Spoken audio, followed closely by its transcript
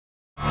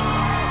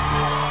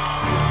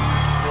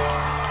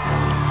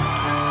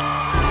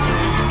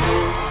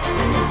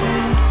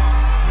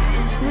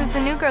Who's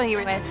the new girl you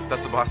were with?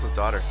 That's the boss's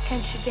daughter.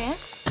 Can she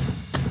dance?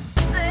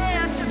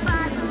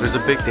 There's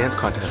a big dance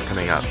contest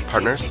coming up.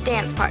 Partners?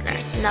 Dance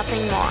partners, nothing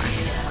more.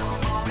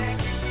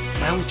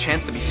 My only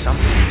chance to be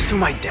something is through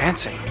my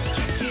dancing.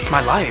 It's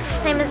my life.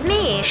 Same as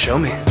me. Show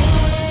me.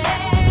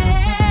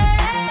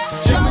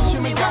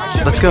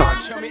 Let's go.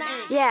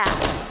 Yeah.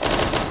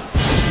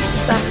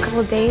 These last couple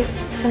of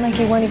days, it's been like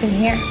you weren't even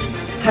here.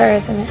 It's her,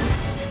 isn't it?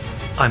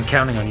 I'm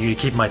counting on you to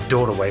keep my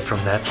daughter away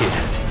from that kid.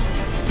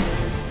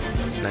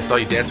 And I saw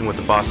you dancing with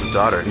the boss's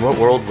daughter. In what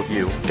world would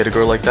you get a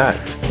girl like that?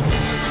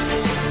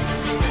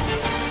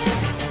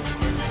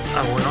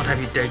 I will not have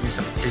you dating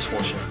some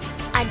dishwasher.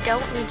 I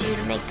don't need you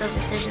to make those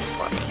decisions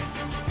for me.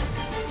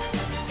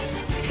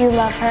 If you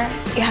love her,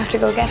 you have to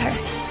go get her.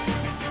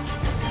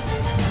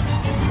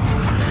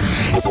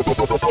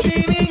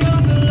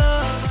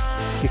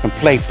 You can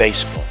play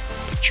baseball,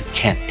 but you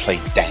can't play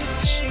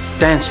dance.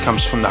 Dance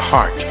comes from the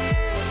heart.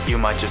 You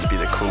might just be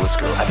the coolest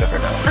girl I've ever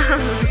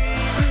known.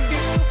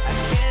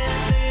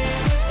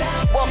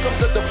 Welcome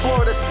to the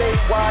Florida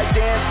Statewide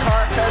Dance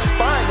Contest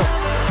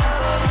Finals.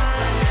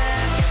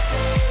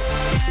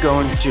 Go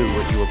and do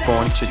what you were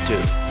born to do.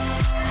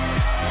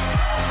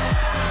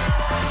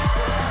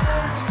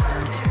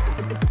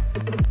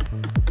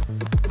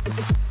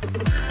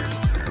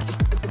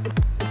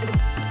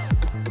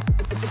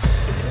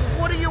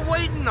 What are you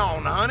waiting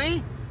on,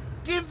 honey?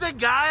 Give the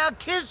guy a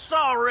kiss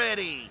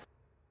already!